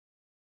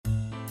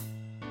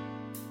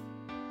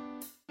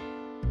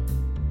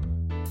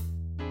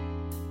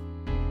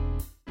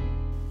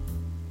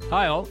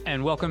Hi, all,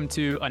 and welcome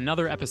to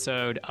another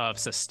episode of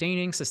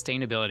Sustaining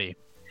Sustainability.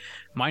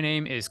 My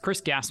name is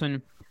Chris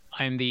Gassman.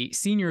 I'm the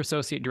Senior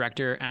Associate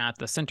Director at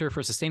the Center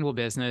for Sustainable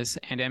Business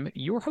and am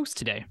your host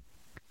today.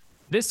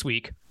 This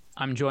week,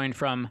 I'm joined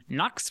from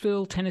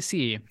Knoxville,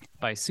 Tennessee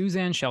by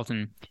Suzanne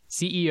Shelton,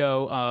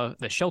 CEO of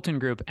the Shelton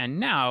Group and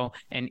now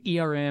an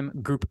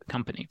ERM Group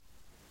company.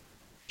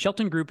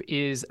 Shelton Group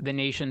is the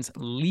nation's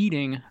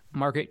leading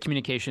market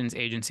communications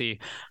agency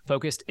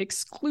focused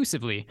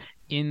exclusively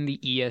in the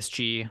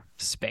ESG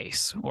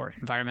space, or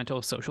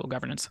environmental social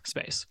governance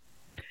space.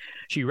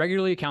 She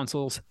regularly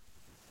counsels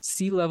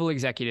C-level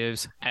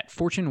executives at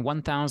Fortune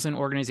 1000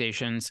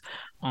 organizations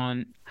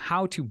on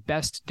how to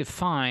best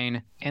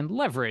define and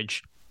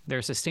leverage their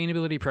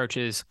sustainability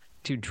approaches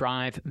to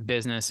drive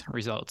business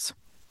results.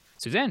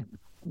 Suzanne,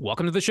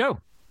 welcome to the show.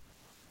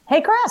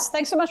 Hey, Chris,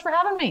 thanks so much for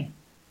having me.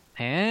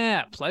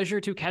 Yeah,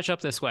 pleasure to catch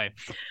up this way.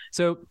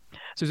 So,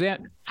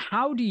 Suzanne,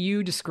 how do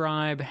you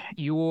describe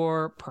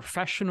your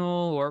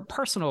professional or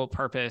personal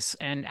purpose,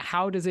 and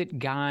how does it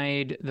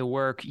guide the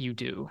work you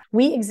do?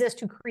 We exist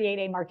to create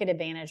a market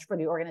advantage for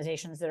the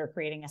organizations that are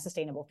creating a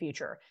sustainable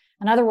future.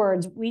 In other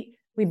words, we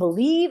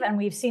believe, and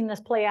we've seen this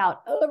play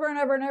out over and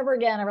over and over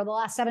again over the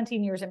last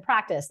 17 years in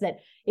practice, that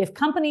if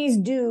companies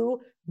do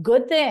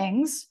good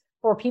things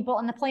for people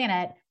on the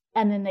planet,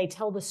 and then they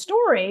tell the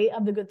story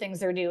of the good things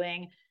they're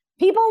doing,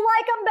 people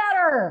like them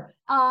better.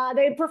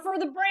 They prefer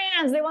the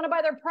brands. They want to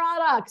buy their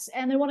products,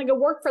 and they want to go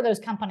work for those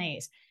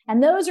companies.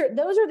 And those are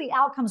the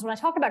outcomes. When I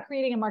talk about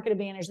creating a market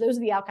advantage, those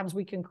are the outcomes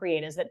we can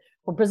create. Is that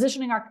we're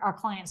positioning our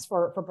clients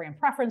for brand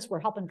preference.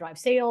 We're helping drive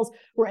sales.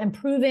 We're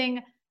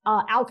improving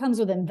outcomes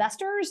with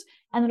investors,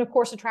 and then of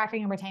course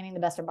attracting and retaining the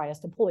best and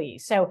brightest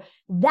employees. So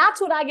that's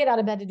what I get out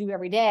of bed to do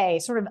every day.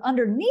 Sort of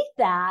underneath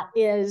that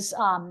is,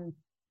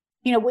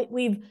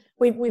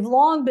 we've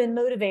long been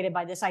motivated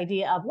by this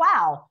idea of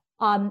wow.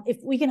 If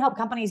we can help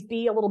companies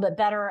be a little bit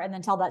better and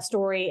then tell that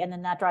story, and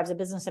then that drives a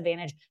business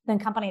advantage, then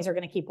companies are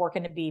going to keep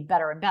working to be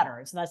better and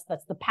better. So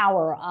that's the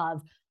power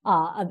of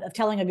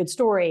telling a good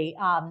story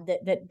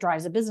that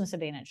drives a business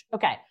advantage.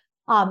 Okay,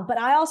 but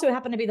I also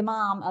happen to be the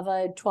mom of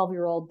a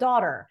 12-year-old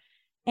daughter,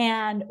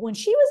 and when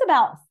she was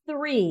about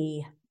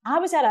 3, I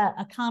was at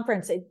a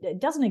conference. It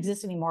doesn't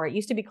exist anymore. It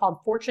used to be called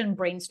Fortune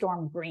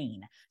Brainstorm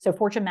Green. So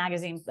Fortune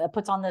magazine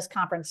puts on this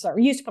conference, or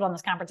used to put on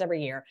this conference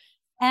every year.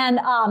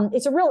 And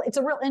it's a real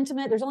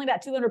intimate. There's only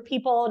about 200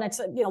 people, and it's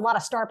a lot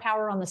of star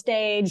power on the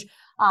stage,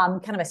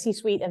 kind of a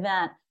C-suite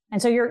event.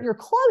 And so you're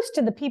close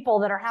to the people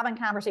that are having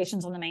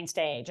conversations on the main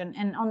stage. And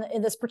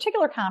in this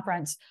particular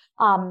conference,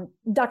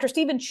 Dr.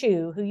 Stephen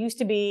Chu, who used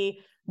to be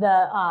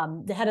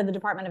the head of the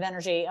Department of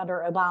Energy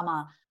under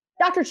Obama,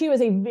 Dr. Chu is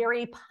a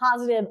very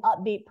positive,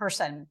 upbeat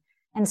person.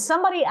 And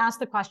somebody asked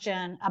the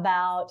question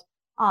about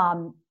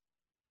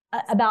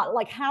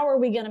like how are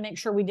we going to make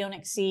sure we don't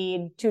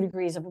exceed 2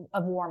 degrees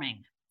of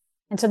warming.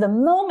 And so the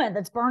moment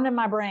that's burned in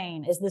my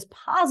brain is this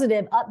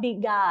positive,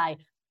 upbeat guy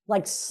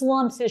like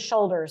slumps his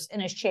shoulders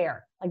in his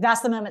chair. Like that's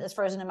the moment that's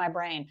frozen in my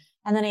brain.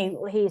 And then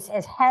his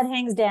head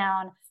hangs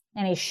down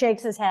and he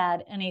shakes his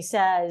head and he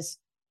says,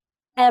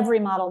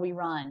 every model we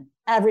run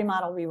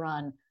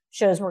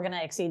shows we're going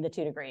to exceed the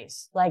 2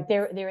 degrees. Like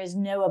there is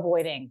no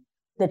avoiding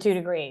the 2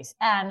 degrees.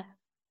 And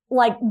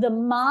like the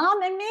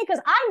mom in me,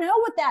 because I know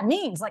what that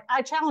means. Like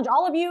I challenge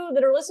all of you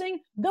that are listening,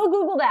 go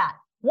Google that.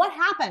 What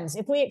happens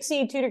if we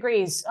exceed 2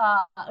 degrees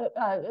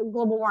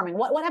global warming?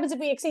 What happens if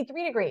we exceed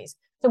 3 degrees?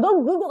 So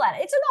go Google that.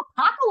 It's an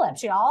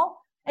apocalypse, y'all.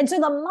 And so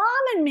the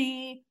mom in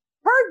me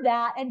heard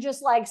that and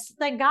just like,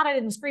 thank God I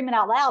didn't scream it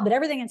out loud, but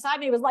everything inside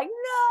me was like,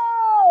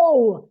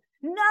 no.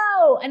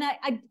 And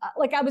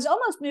I was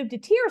almost moved to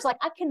tears.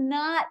 Like that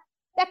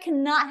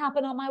cannot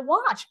happen on my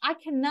watch. I have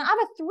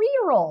a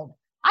 3-year-old.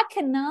 I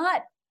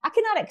cannot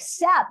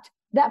accept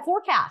that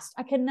forecast.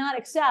 I cannot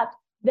accept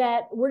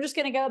that we're just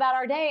going to go about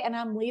our day and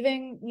I'm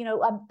leaving,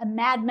 a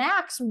Mad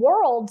Max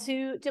world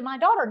to my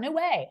daughter. No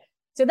way.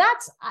 So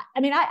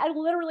I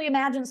literally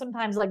imagine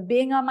sometimes like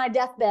being on my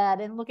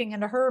deathbed and looking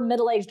into her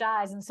middle-aged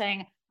eyes and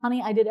saying,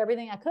 honey, I did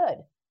everything I could.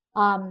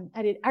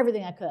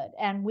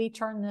 And we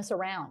turned this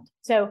around.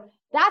 So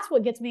that's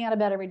what gets me out of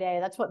bed every day.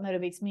 That's what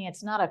motivates me.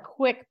 It's not a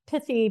quick,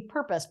 pithy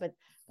purpose, but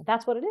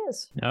that's what it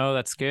is. No,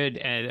 that's good.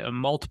 And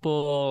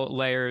multiple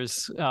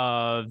layers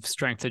of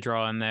strength to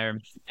draw in there.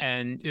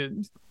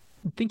 And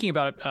thinking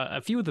about a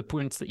few of the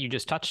points that you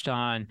just touched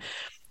on,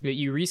 that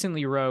you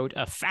recently wrote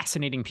a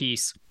fascinating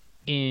piece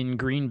in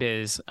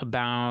GreenBiz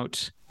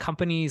about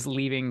companies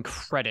leaving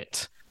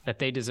credit that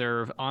they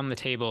deserve on the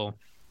table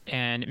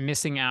and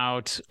missing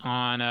out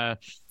on a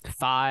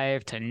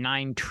 $5 to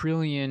 $9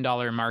 trillion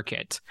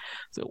market.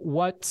 So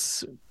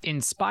what's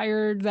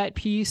inspired that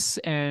piece,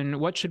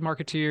 and what should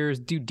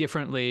marketeers do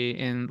differently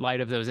in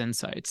light of those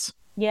insights?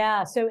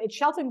 Yeah, so at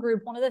Shelton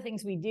Group, one of the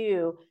things we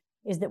do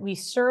is that we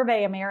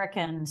survey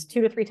Americans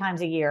 2 to 3 times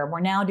a year.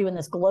 We're now doing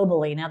this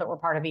globally now that we're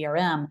part of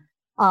ERM.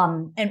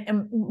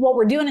 And what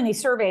we're doing in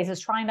these surveys is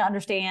trying to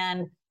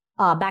understand,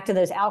 back to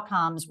those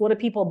outcomes, what do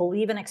people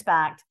believe and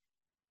expect?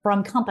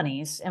 from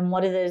companies, and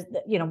what do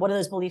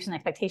those beliefs and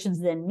expectations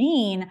then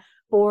mean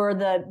for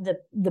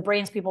the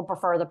brands people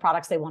prefer, the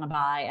products they want to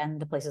buy, and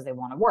the places they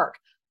want to work.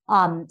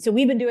 So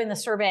we've been doing the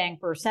surveying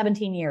for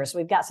 17 years.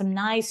 We've got some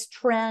nice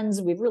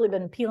trends. We've really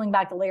been peeling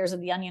back the layers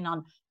of the onion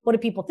on what do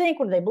people think,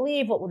 what do they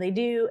believe, what will they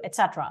do, et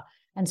cetera.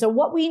 And so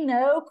what we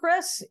know,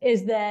 Chris,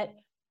 is that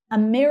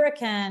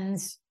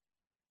Americans,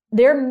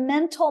 their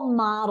mental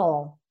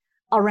model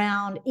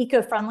around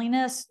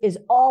eco-friendliness is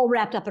all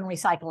wrapped up in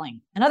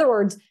recycling. In other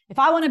words, if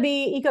I want to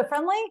be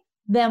eco-friendly,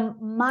 then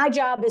my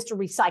job is to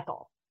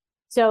recycle.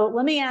 So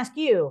let me ask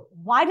you,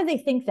 why do they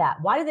think that?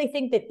 Why do they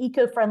think that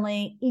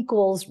eco-friendly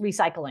equals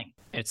recycling?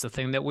 It's the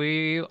thing that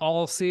we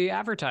all see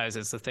advertised.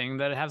 It's the thing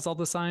that has all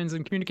the signs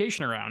and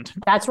communication around.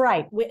 That's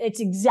right.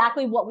 It's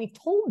exactly what we've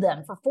told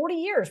them for 40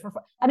 years.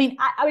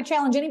 I would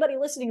challenge anybody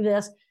listening to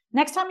this.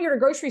 Next time you're at a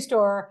grocery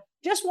store,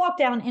 just walk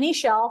down any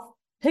shelf,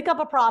 pick up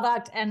a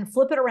product and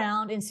flip it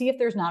around and see if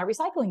there's not a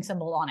recycling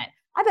symbol on it.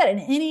 I bet in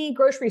any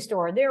grocery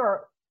store, there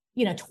are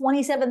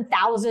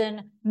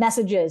 27,000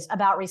 messages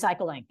about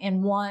recycling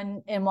in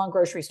one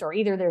grocery store.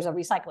 Either there's a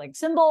recycling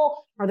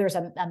symbol, or there's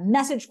a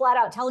message flat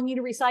out telling you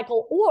to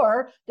recycle,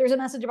 or there's a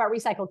message about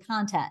recycled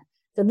content.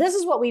 So this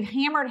is what we've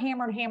hammered,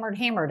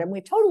 and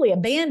we've totally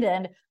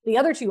abandoned the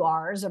other two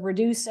R's of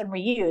reduce and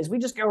reuse. We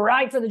just go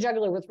right for the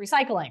jugular with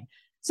recycling.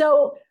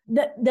 So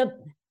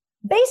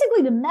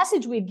basically the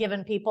message we've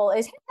given people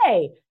is,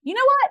 hey, you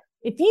know what?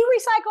 If you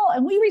recycle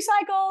and we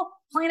recycle,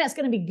 planet's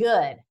going to be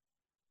good.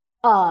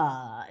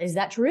 Is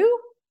that true?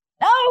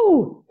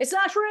 No, it's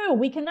not true.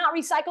 We cannot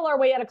recycle our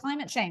way out of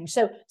climate change.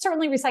 So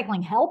certainly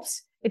recycling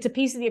helps. It's a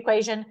piece of the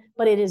equation,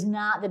 but it is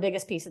not the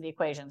biggest piece of the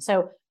equation.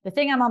 So the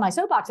thing I'm on my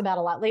soapbox about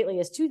a lot lately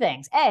is two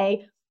things.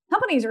 A,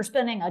 companies are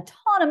spending a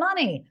ton of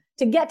money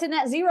to get to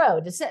net zero,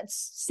 to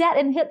set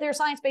and hit their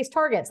science-based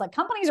targets. Like,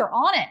 companies are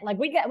on it. Like,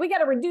 we got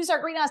to reduce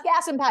our greenhouse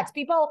gas impacts,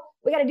 people.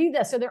 We got to do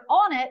this. So they're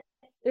on it.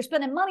 They're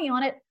spending money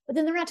on it, but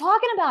then they're not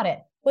talking about it.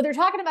 What they're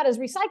talking about is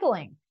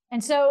recycling.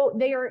 And so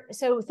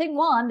thing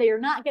one, they are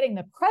not getting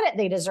the credit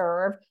they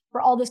deserve for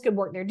all this good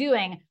work they're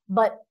doing.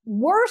 But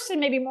worse, and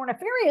maybe more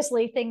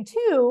nefariously, thing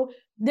two,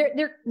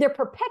 they're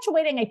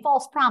perpetuating a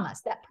false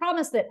promise. That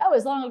promise that,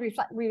 as long as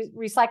we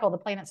recycle, the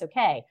planet's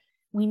okay.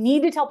 We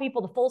need to tell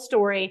people the full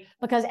story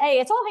because A,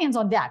 it's all hands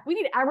on deck. We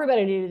need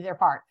everybody to do their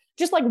part.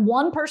 Just like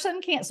one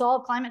person can't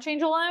solve climate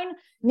change alone,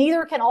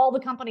 neither can all the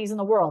companies in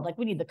the world. Like,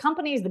 we need the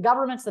companies, the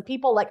governments, the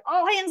people, like,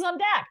 all hands on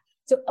deck.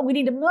 So we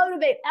need to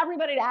motivate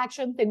everybody to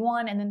action, thing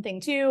one. And then thing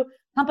two,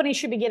 companies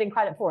should be getting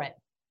credit for it.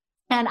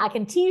 And I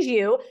can tease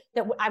you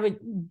that I would,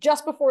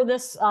 just before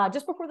this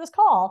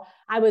call,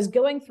 I was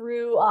going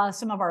through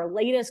some of our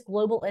latest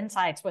global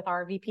insights with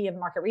our VP of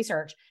market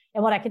research.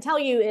 And what I can tell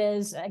you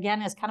is,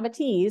 again, as kind of a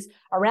tease,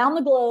 around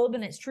the globe,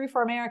 and it's true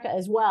for America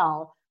as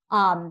well,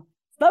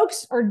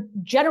 folks are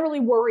generally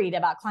worried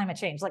about climate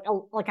change. Like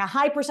a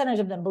high percentage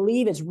of them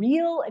believe it's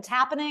real, it's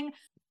happening.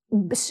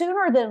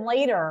 Sooner than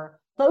later,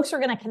 folks are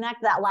going to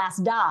connect that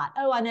last dot.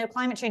 Oh, I know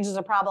climate change is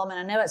a problem, and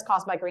I know it's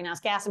caused by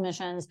greenhouse gas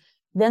emissions.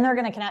 Then they're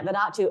going to connect the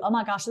dot to, oh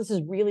my gosh, this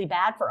is really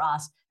bad for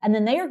us. And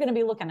then they are going to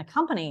be looking to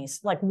companies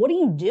like, what are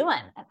you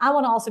doing? And I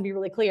want to also be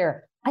really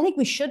clear. I think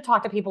we should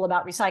talk to people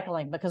about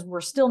recycling because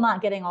we're still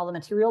not getting all the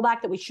material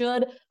back that we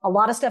should. A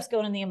lot of stuff's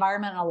going in the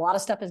environment, and a lot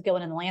of stuff is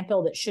going in the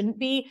landfill that shouldn't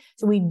be.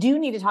 So we do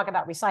need to talk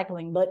about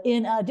recycling. But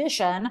in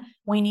addition,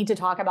 we need to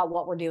talk about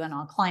what we're doing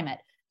on climate.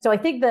 So I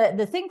think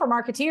the thing for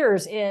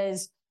marketeers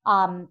is,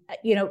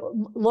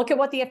 look at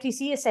what the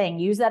FTC is saying.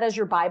 Use that as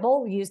your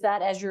Bible. Use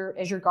that as your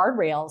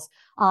guardrails.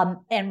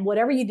 And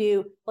whatever you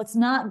do, let's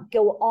not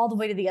go all the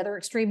way to the other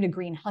extreme to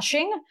green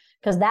hushing,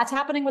 because that's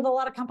happening with a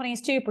lot of companies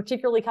too,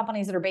 particularly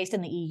companies that are based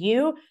in the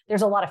EU.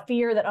 There's a lot of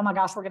fear that, oh my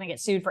gosh, we're going to get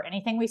sued for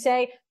anything we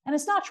say. And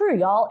it's not true,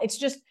 y'all. It's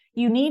just,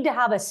 you need to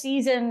have a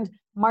seasoned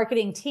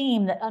marketing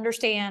team that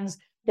understands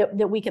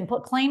that we can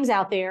put claims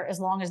out there as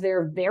long as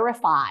they're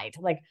verified.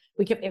 Like,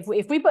 we can,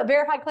 if we put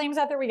verified claims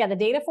out there, we got the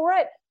data for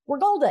it, we're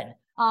golden.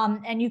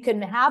 And you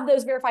can have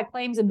those verified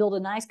claims and build a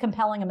nice,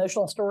 compelling,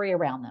 emotional story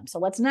around them. So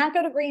let's not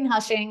go to green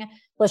hushing.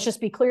 Let's just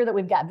be clear that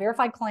we've got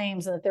verified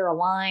claims and that they're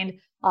aligned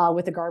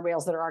with the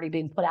guardrails that are already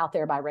being put out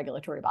there by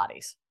regulatory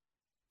bodies.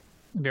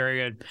 Very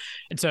good.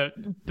 And so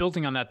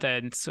building on that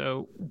then,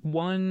 so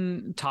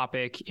one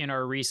topic in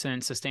our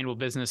recent Sustainable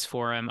Business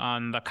Forum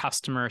on the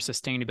customer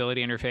sustainability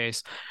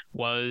interface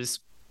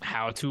was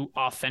how to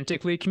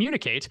authentically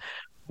communicate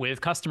with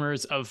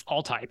customers of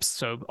all types.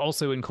 So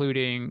also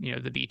including,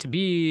 the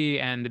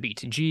B2B and the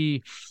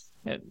B2G,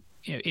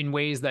 in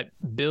ways that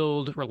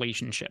build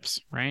relationships,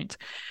 right?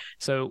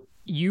 So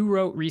you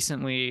wrote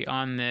recently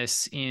on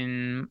this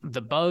in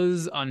The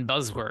Buzz on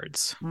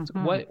Buzzwords.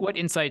 Mm-hmm. What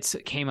insights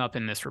came up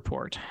in this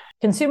report?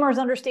 Consumers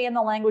understand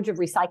the language of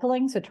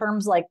recycling. So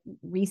terms like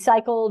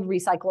recycled,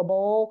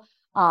 recyclable,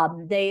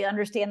 they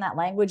understand that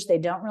language. They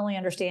don't really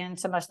understand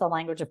so much the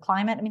language of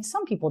climate. I mean,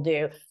 some people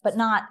do, but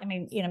not,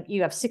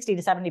 you have 60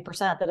 to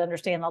 70% that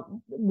understand the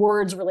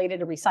words related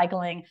to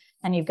recycling,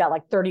 and you've got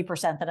like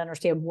 30% that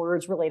understand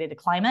words related to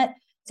climate.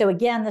 So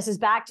again, this is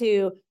back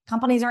to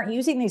companies aren't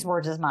using these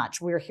words as much.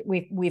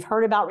 We've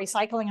heard about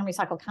recycling and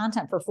recycled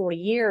content for 40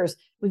 years.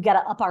 We've got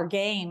to up our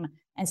game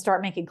and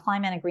start making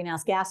climate and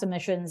greenhouse gas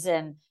emissions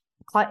and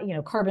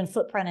carbon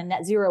footprint and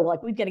net zero.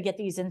 Like, we've got to get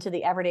these into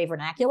the everyday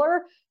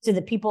vernacular so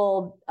that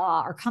people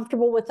are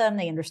comfortable with them,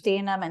 they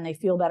understand them, and they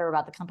feel better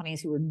about the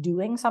companies who are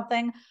doing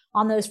something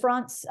on those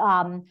fronts.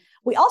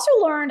 We also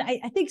learned,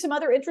 I think, some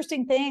other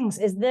interesting things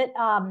is that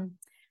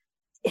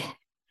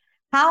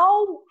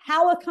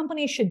how a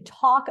company should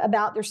talk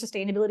about their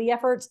sustainability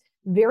efforts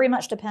very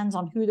much depends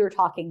on who they're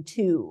talking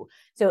to.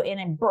 So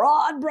in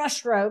broad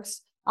brushstrokes,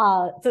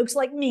 folks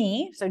like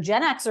me, so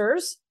Gen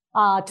Xers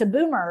to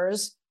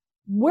boomers,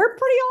 we're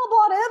pretty all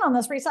bought in on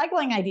this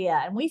recycling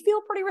idea, and we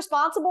feel pretty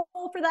responsible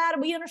for that,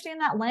 and we understand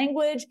that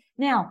language.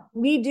 Now,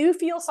 we do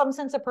feel some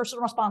sense of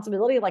personal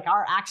responsibility, like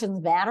our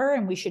actions matter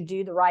and we should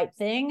do the right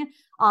thing.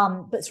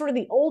 But sort of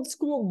the old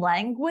school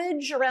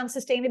language around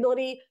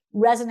sustainability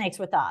resonates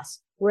with us.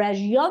 Whereas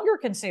younger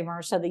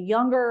consumers, so the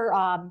younger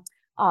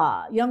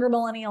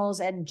millennials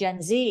and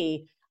Gen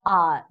Z,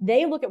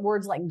 they look at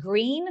words like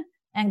green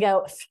and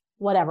go,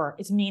 whatever,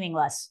 it's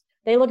meaningless.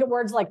 They look at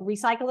words like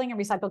recycling and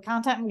recycled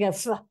content and go,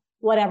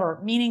 whatever,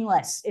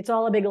 meaningless. It's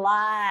all a big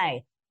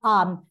lie.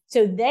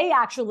 So they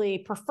actually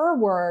prefer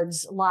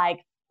words like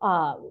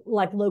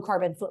low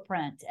carbon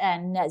footprint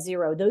and net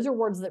zero. Those are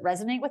words that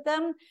resonate with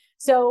them.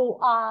 So,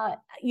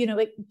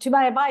 to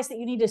my advice that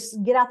you need to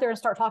get out there and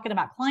start talking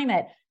about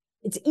climate.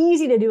 It's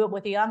easy to do it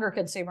with a younger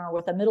consumer.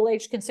 With a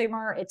middle-aged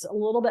consumer, it's a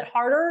little bit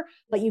harder,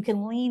 but you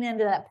can lean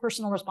into that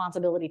personal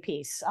responsibility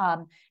piece.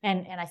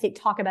 And I think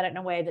talk about it in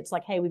a way that's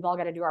like, hey, we've all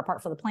got to do our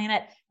part for the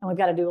planet, and we've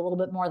got to do a little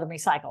bit more than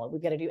recycle.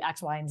 We've got to do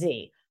X, Y, and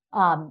Z.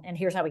 And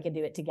here's how we can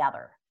do it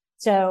together.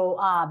 So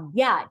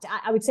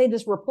I would say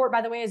this report,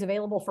 by the way, is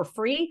available for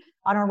free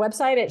on our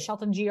website at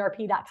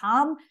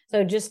sheltongrp.com.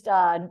 So just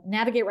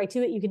navigate right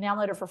to it. You can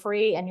download it for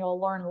free, and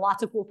you'll learn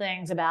lots of cool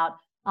things about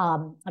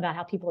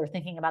how people are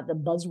thinking about the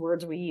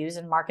buzzwords we use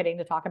in marketing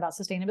to talk about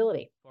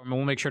sustainability.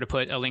 We'll make sure to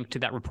put a link to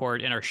that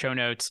report in our show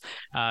notes.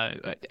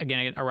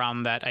 Again,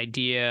 around that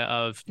idea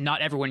of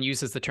not everyone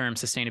uses the term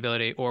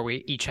sustainability, or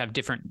we each have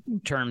different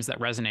terms that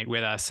resonate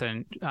with us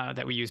and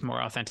that we use more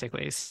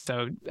authentically.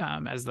 So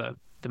as the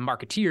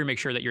marketeer, make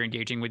sure that you're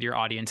engaging with your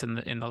audience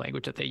in the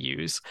language that they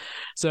use.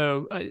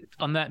 So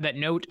on that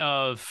note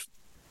of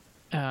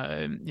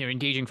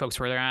engaging folks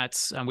where they're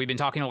at. We've been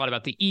talking a lot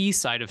about the E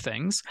side of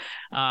things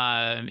in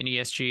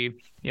ESG.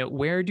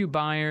 Where do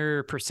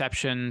buyer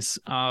perceptions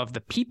of the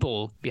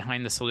people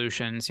behind the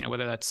solutions,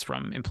 whether that's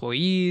from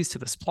employees to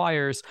the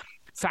suppliers,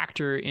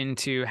 factor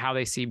into how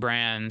they see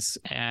brands,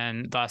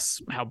 and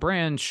thus how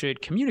brands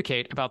should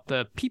communicate about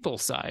the people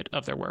side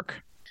of their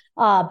work?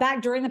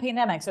 Back during the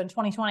pandemic, so in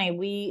 2020,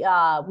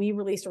 we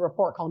released a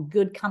report called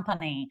Good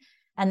Company,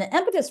 and the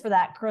impetus for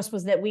that, Chris,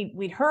 was that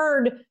we'd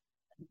heard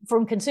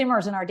from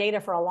consumers in our data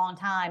for a long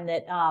time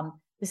that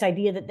this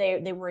idea that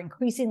they were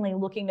increasingly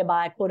looking to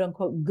buy quote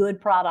unquote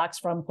good products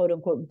from quote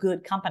unquote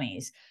good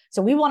companies.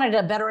 So we wanted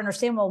to better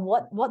understand, well,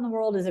 what in the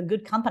world is a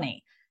good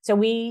company? So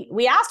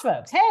we asked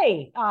folks,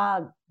 hey,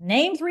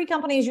 name 3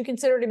 companies you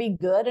consider to be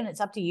good, and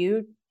it's up to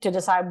you to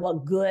decide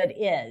what good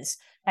is.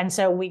 And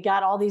so we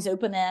got all these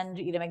open-end,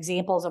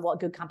 examples of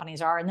what good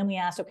companies are. And then we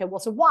asked, okay, well,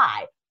 so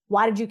why?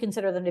 Why did you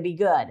consider them to be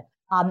good?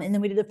 And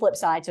then we did the flip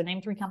side. So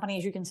name 3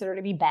 companies you consider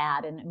to be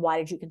bad, and why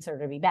did you consider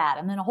to be bad?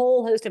 And then a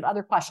whole host of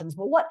other questions.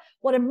 But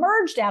what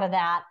emerged out of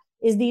that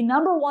is the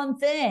number one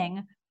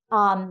thing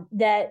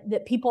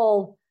that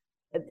people,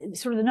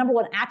 sort of the number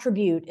one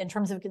attribute in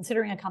terms of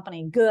considering a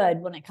company good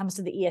when it comes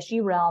to the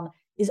ESG realm,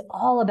 is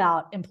all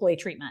about employee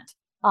treatment.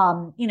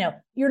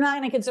 You're not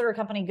going to consider a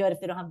company good if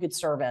they don't have good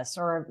service,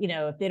 or,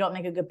 if they don't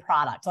make a good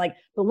product.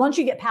 But once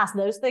you get past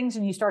those things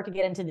and you start to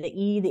get into the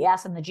E, the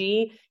S, and the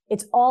G,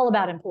 it's all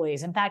about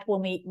employees. In fact,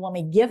 when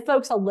we give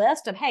folks a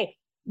list of, hey,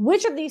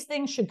 which of these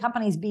things should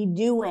companies be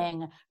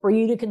doing for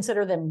you to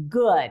consider them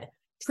good?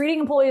 Treating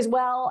employees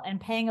well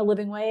and paying a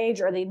living wage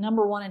are the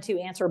number 1 and 2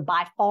 answer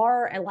by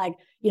far. And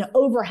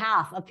over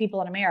half of people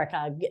in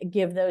America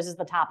give those as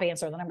the top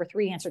answer. The number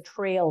 3 answer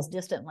trails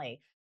distantly.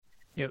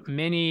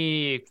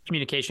 Many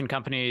communication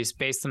companies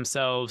base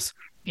themselves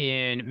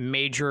in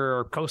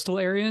major coastal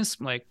areas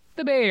like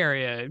the Bay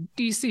Area,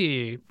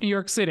 DC, New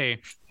York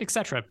City,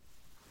 etc.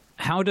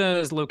 How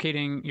does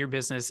locating your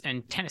business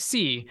in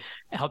Tennessee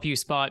help you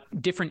spot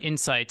different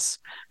insights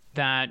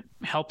that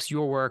helps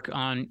your work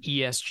on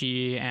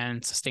ESG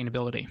and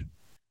sustainability?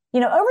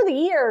 Over the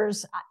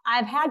years,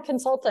 I've had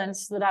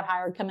consultants that I've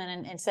hired come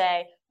in and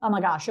say, oh my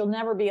gosh, you'll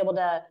never be able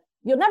to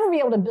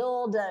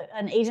build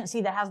an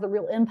agency that has the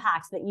real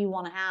impacts that you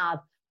want to have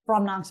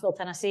from Knoxville,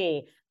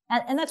 Tennessee.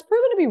 And that's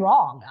proven to be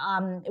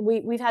wrong.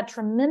 We've had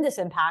tremendous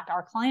impact.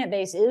 Our client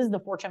base is the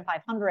Fortune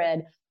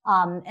 500,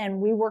 and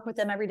we work with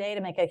them every day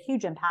to make a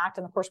huge impact.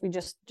 And of course, we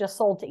just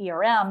sold to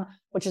ERM,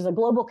 which is a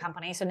global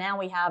company. So now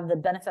we have the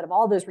benefit of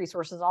all those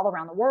resources all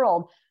around the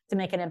world to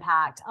make an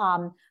impact.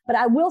 But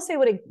I will say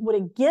what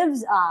it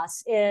gives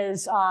us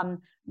is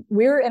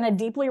we're in a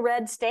deeply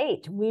red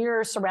state.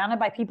 We're surrounded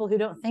by people who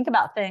don't think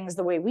about things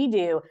the way we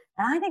do.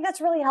 And I think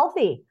that's really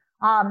healthy,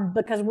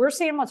 because we're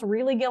seeing what's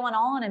really going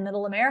on in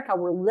middle America.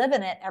 We're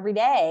living it every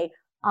day.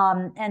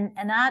 And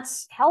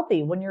that's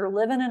healthy. When you're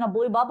living in a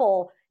blue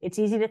bubble, it's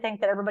easy to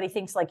think that everybody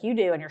thinks like you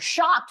do. And you're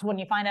shocked when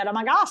you find out, oh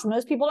my gosh,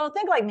 most people don't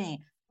think like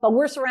me. But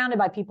we're surrounded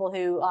by people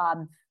who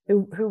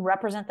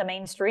represent the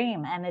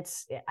mainstream. And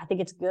I think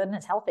it's good and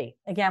it's healthy.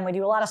 Again, we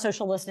do a lot of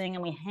social listening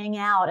and we hang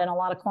out in a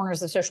lot of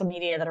corners of social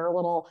media that are a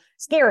little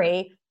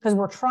scary because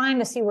we're trying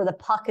to see where the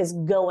puck is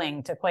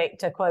going, to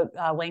quote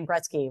Wayne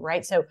Gretzky,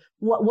 right? So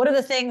what are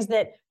the things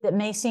that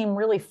may seem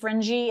really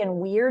fringy and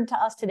weird to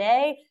us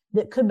today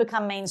that could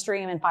become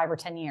mainstream in 5 or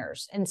 10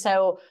 years? And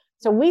so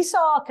we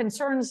saw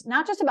concerns,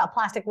 not just about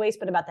plastic waste,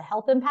 but about the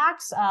health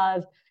impacts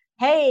of,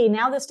 hey,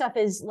 now this stuff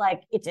is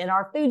like, it's in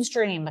our food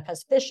stream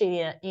because fish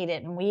eat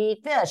it and we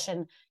eat fish.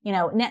 And,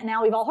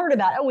 now we've all heard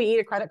about, we eat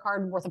a credit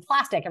card worth of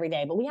plastic every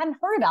day, but we hadn't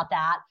heard about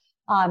that,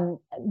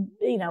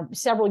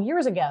 several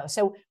years ago.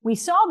 So we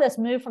saw this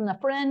move from the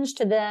fringe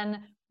to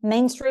then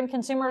mainstream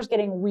consumers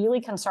getting really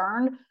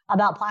concerned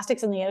about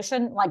plastics in the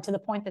ocean, like to the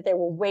point that they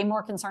were way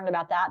more concerned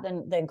about that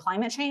than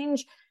climate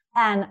change.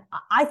 And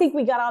I think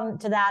we got on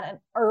to that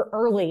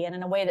early and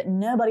in a way that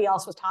nobody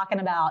else was talking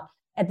about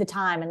at the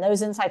time. And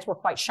those insights were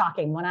quite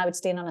shocking when I would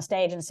stand on a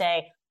stage and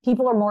say,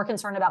 people are more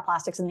concerned about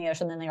plastics in the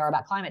ocean than they are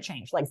about climate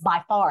change, like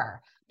by far.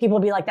 People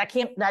would be like, that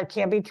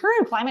can't be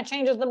true. Climate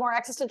change is the more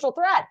existential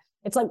threat.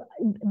 It's like,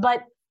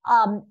 but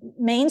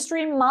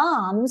mainstream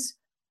moms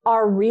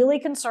are really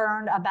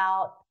concerned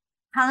about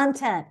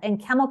content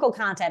and chemical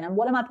content. And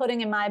what am I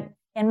putting in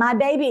my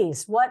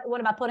babies? What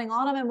am I putting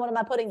on them and what am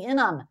I putting in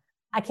them?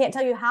 I can't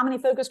tell you how many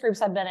focus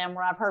groups I've been in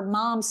where I've heard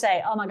moms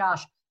say, oh my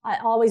gosh, I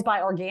always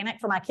buy organic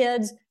for my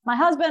kids. My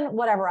husband,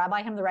 whatever, I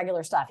buy him the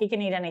regular stuff. He can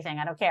eat anything.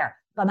 I don't care.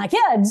 But my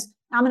kids,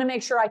 I'm going to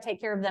make sure I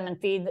take care of them and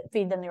feed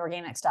them the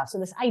organic stuff. So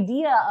this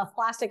idea of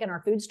plastic in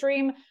our food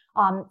stream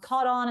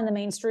caught on in the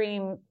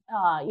mainstream,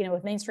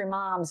 with mainstream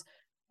moms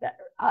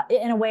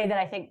in a way that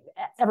I think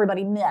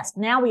everybody missed.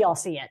 Now we all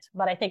see it,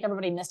 but I think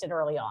everybody missed it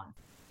early on.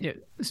 Yeah,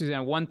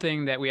 Suzanne, one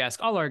thing that we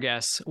ask all our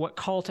guests, what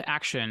call to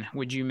action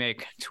would you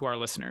make to our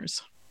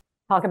listeners?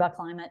 Talk about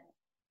climate.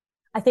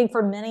 I think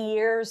for many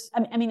years,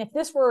 I mean, if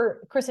this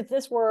were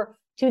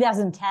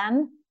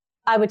 2010,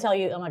 I would tell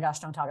you, oh my gosh,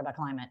 don't talk about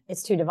climate.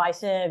 It's too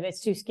divisive.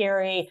 It's too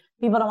scary.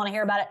 People don't want to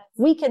hear about it.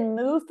 We can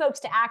move folks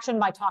to action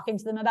by talking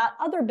to them about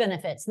other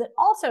benefits that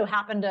also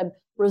happen to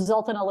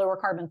result in a lower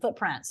carbon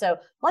footprint. So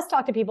let's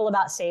talk to people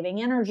about saving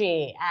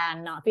energy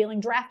and not feeling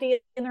drafty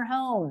in their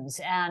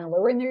homes and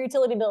lowering their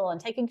utility bill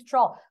and taking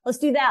control. Let's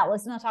do that.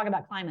 Let's not talk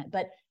about climate.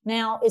 But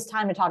now it's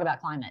time to talk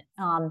about climate.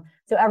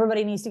 So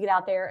everybody needs to get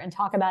out there and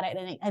talk about it.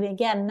 And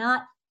again,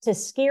 not to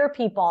scare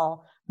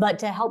people, but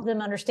to help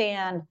them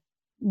understand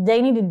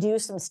they need to do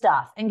some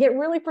stuff and get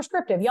really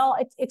prescriptive. Y'all,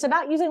 it's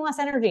about using less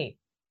energy.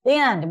 The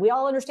end. We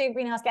all understand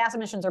greenhouse gas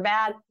emissions are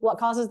bad. What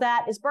causes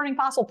that is burning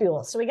fossil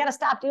fuels. So we got to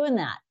stop doing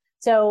that.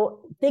 So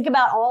think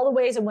about all the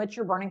ways in which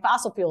you're burning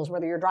fossil fuels,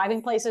 whether you're driving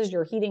places,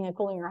 you're heating and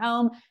cooling your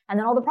home, and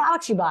then all the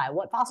products you buy,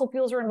 what fossil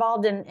fuels are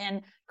involved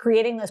in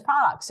creating those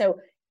products. So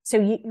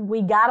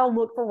we got to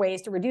look for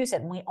ways to reduce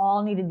it, and we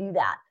all need to do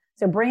that.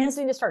 So brands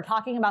need to start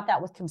talking about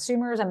that with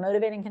consumers and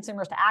motivating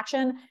consumers to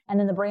action. And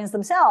then the brands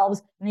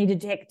themselves need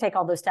to take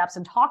all those steps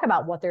and talk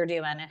about what they're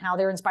doing and how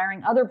they're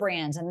inspiring other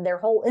brands and their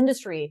whole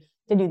industry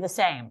to do the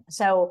same.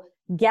 So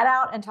get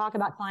out and talk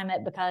about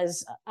climate,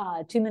 because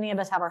too many of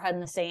us have our head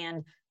in the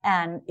sand,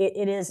 and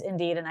it is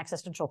indeed an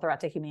existential threat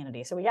to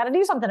humanity. So we got to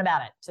do something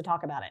about it. So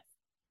talk about it.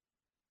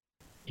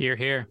 Hear,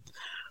 hear.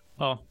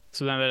 Well,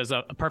 so then that is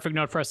a perfect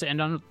note for us to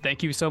end on.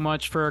 Thank you so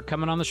much for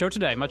coming on the show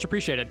today. Much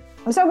appreciated.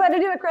 I'm so glad to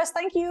do it, Chris.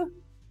 Thank you.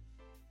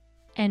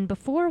 And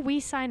before we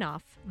sign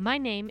off, my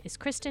name is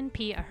Kristen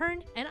P.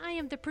 Ahern, and I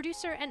am the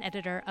producer and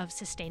editor of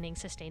Sustaining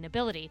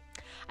Sustainability.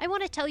 I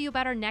want to tell you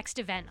about our next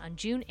event on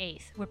June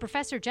 8th, where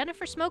Professor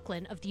Jennifer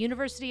Smoklin of the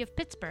University of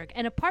Pittsburgh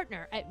and a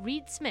partner at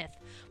Reed Smith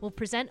will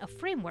present a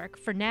framework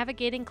for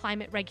navigating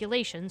climate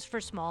regulations for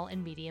small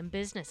and medium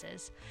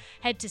businesses.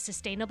 Head to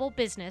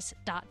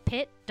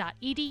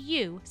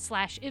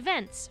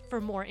sustainablebusiness.pitt.edu/events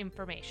for more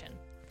information.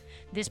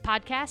 This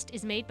podcast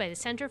is made by the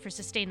Center for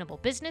Sustainable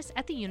Business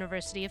at the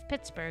University of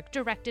Pittsburgh,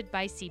 directed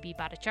by C.B.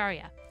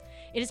 Bhattacharya.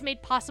 It is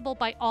made possible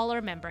by all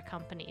our member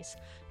companies.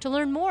 To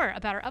learn more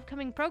about our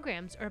upcoming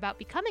programs or about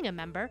becoming a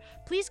member,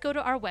 please go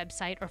to our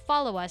website or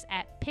follow us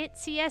at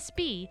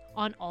PittCSB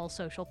on all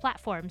social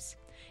platforms.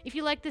 If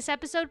you like this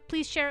episode,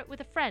 please share it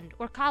with a friend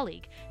or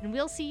colleague, and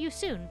we'll see you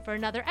soon for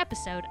another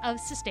episode of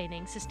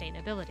Sustaining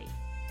Sustainability.